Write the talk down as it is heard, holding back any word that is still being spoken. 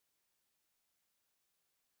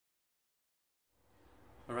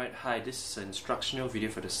Alright, hi, this is an instructional video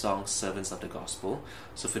for the song Servants of the Gospel.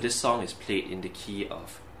 So for this song, it's played in the key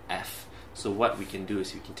of F. So what we can do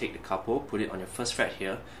is we can take the capo, put it on your first fret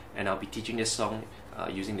here, and I'll be teaching this song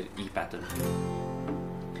using the E pattern.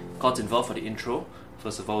 Chords involved for the intro,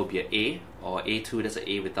 first of all, will be an A or A2, that's an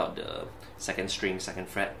A without the second string, second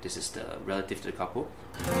fret. This is the relative to the capo.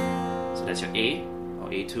 So that's your A or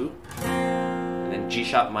A2. And then G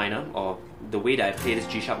sharp minor, or the way that I play this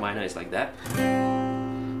G sharp minor is like that.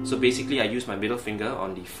 So basically I use my middle finger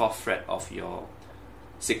on the 4th fret of your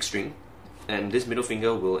 6th string, and this middle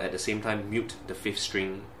finger will at the same time mute the 5th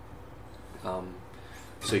string, so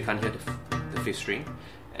you can't hear the 5th string,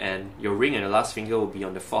 and your ring and the last finger will be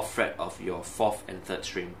on the 4th fret of your 4th and 3rd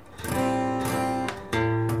string.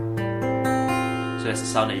 So that's the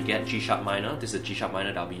sound that you get, G sharp minor. This is the G sharp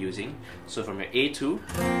minor that I'll be using. So from your A2,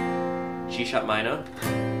 G sharp minor,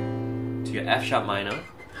 to your F sharp minor.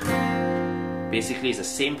 Basically it's the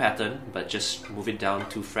same pattern, but just move it down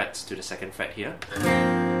 2 frets to the 2nd fret here.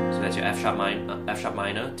 So that's your F sharp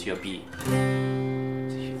minor to your B.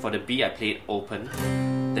 For the B, I play it open.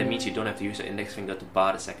 That means you don't have to use your index finger to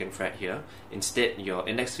bar the 2nd fret here. Instead, your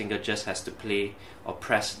index finger just has to play or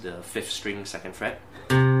press the 5th string 2nd fret.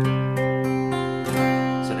 So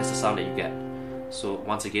that's the sound that you get. So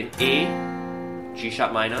once again, A, G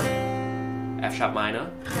sharp minor, F sharp minor,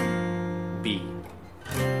 B,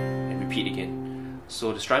 and repeat again.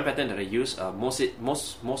 So the strum pattern that I use, most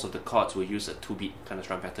of the chords will use a 2-beat kind of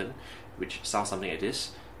strum pattern, which sounds something like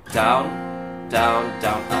this: down, down,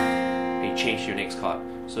 down, up. And you change to your next chord.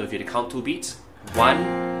 So if you had to count 2 beats,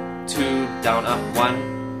 1, 2, down, up,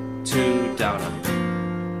 1, 2, down, up.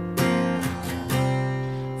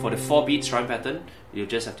 For the 4-beat strum pattern, you'll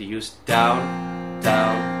just have to use down,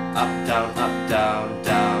 down, up, down, up, down,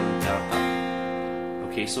 down, down, up.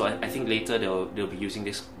 Okay, so I think later they'll be using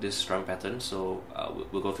this strum pattern, so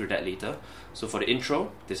we'll go through that later. So for the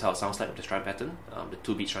intro, this is how it sounds like with the strum pattern, the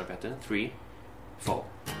 2-beat strum pattern, 3, 4.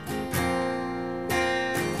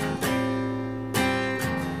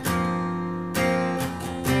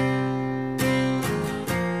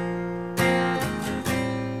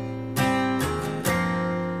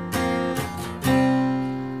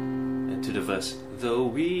 And to the verse, though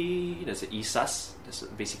we, there's an E sus. That's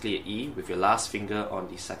basically an E with your last finger on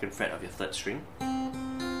the 2nd fret of your 3rd string.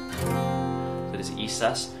 So there's an E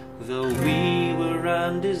sus. Though we were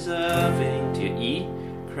undeserving, to your E.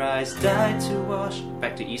 Christ died to wash,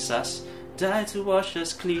 back to E sus, died to wash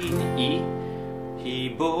us clean. E. He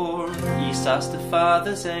bore E sus the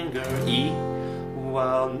Father's anger. E.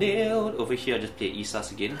 While nailed, over here I just play E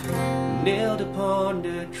sus again, nailed upon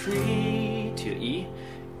the tree, to your E.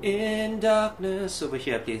 In darkness, over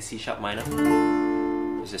here I play C sharp minor.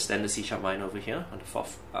 There's a standard C sharp minor over here on the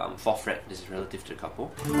 4th fret. This is relative to the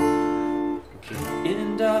capo. Okay.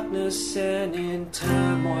 In darkness and in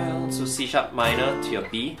turmoil. So C sharp minor to your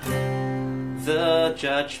B. The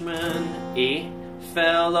judgment A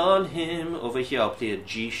fell on him. Over here I'll play a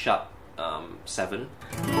G sharp 7.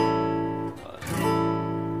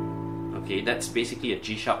 Okay, that's basically a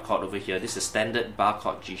G sharp chord over here. This is a standard bar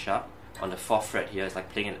chord G sharp. On the 4th fret here, it's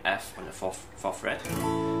like playing an F on the 4th fret,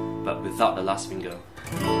 but without the last finger.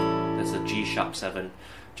 That's a G sharp 7.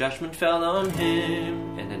 Judgment fell on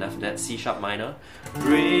him, and then after that C sharp minor,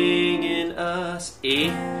 bringing us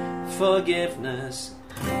A, forgiveness,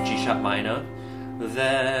 G sharp minor,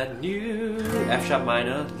 that new F sharp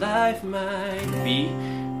minor, life might be,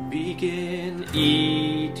 begin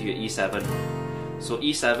E to your E7. So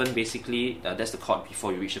E7 basically, that's the chord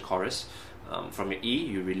before you reach the chorus. From your E,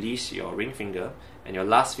 you release your ring finger, and your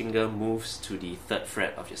last finger moves to the 3rd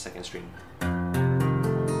fret of your 2nd string.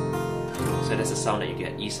 So that's the sound that you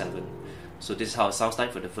get, E7. So this is how it sounds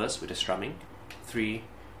like for the verse with the strumming. 3,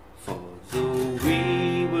 4. Though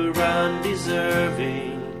we were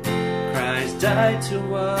undeserving, Christ died to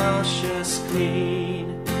wash us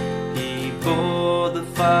clean. He bore the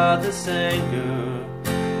Father's anger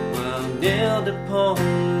while nailed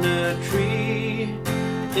upon the tree.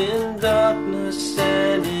 In darkness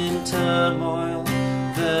and in turmoil,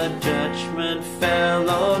 the judgment fell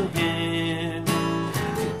on him,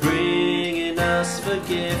 bringing us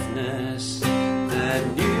forgiveness, that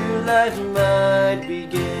new life might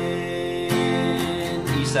begin.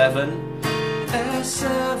 E7. As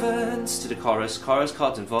servants to the chorus. Chorus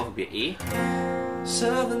chords involved will be A.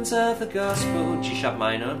 Servants of the gospel, G sharp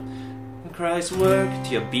minor. Christ's work to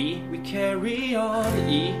your B. We carry on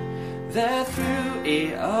E. That through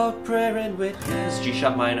A, our prayer and witness, G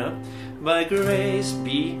sharp minor, by grace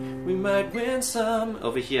B, we might win some.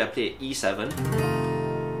 Over here I play E7.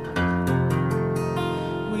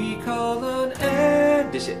 We call on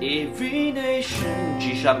this is every nation,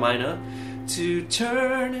 G sharp minor, to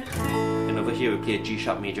turn. And over here we play a G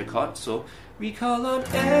sharp major chord, so we call on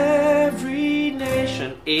every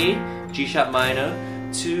nation, A, G sharp minor,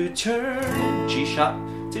 to turn, G sharp,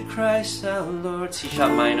 to Christ our Lord, C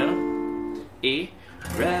sharp minor, A,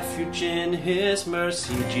 refuge in His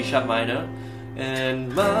mercy, G sharp minor,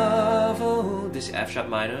 and marvel, this is F sharp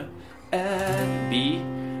minor, and B,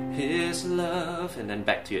 His love, and then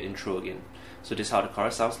back to your intro again. So this is how the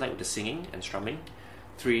chorus sounds like with the singing and strumming.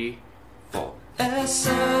 3, 4. As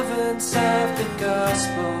servants of the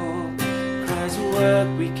gospel, Christ's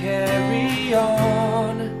work we carry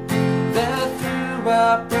on, that through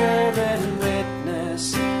our prayer and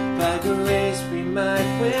witness, by grace we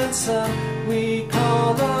might win some. We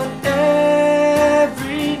call on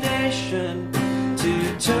every nation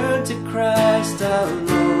to turn to Christ our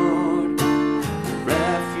Lord,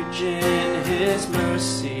 refuge in His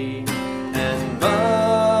mercy, and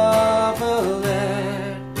marvel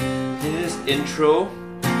at His intro.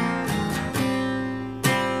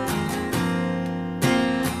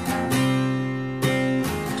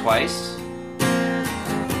 Twice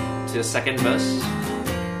to the second verse.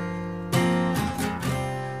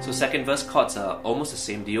 So second verse chords are almost the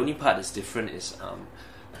same. The only part that's different is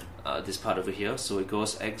this part over here. So it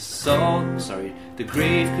goes the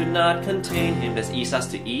grave could not contain him. That's E sus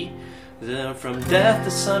to E. Then from death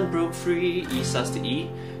the Son broke free. E sus to E.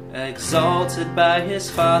 Exalted by His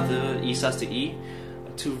Father. E sus to E.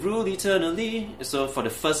 To rule eternally. So for the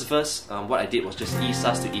first verse, what I did was just E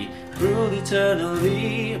sus to E. Rule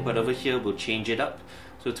eternally. But over here we'll change it up.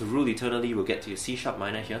 So to rule eternally, we'll get to your C sharp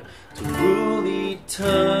minor here. To rule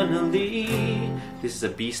eternally. This is a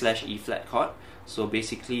B / E flat chord. So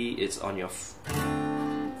basically, it's on your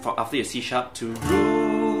after your C sharp. To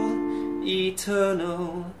rule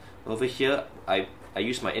eternal. Over here, I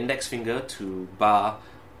use my index finger to bar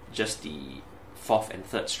just the 4th and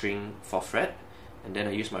 3rd string 4th fret, and then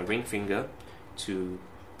I use my ring finger to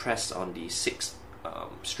press on the 6th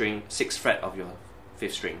fret of your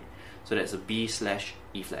 5th string. So that's a B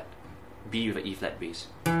 / E flat. B with an E flat bass.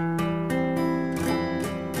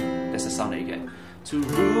 That's the sound that you get. To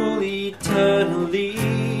rule eternally.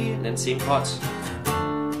 And then same chords.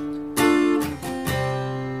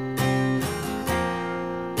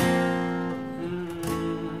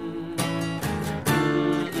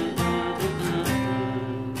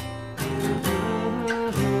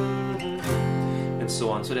 And so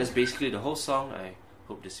on. So that's basically the whole song. I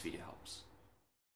hope this video helps.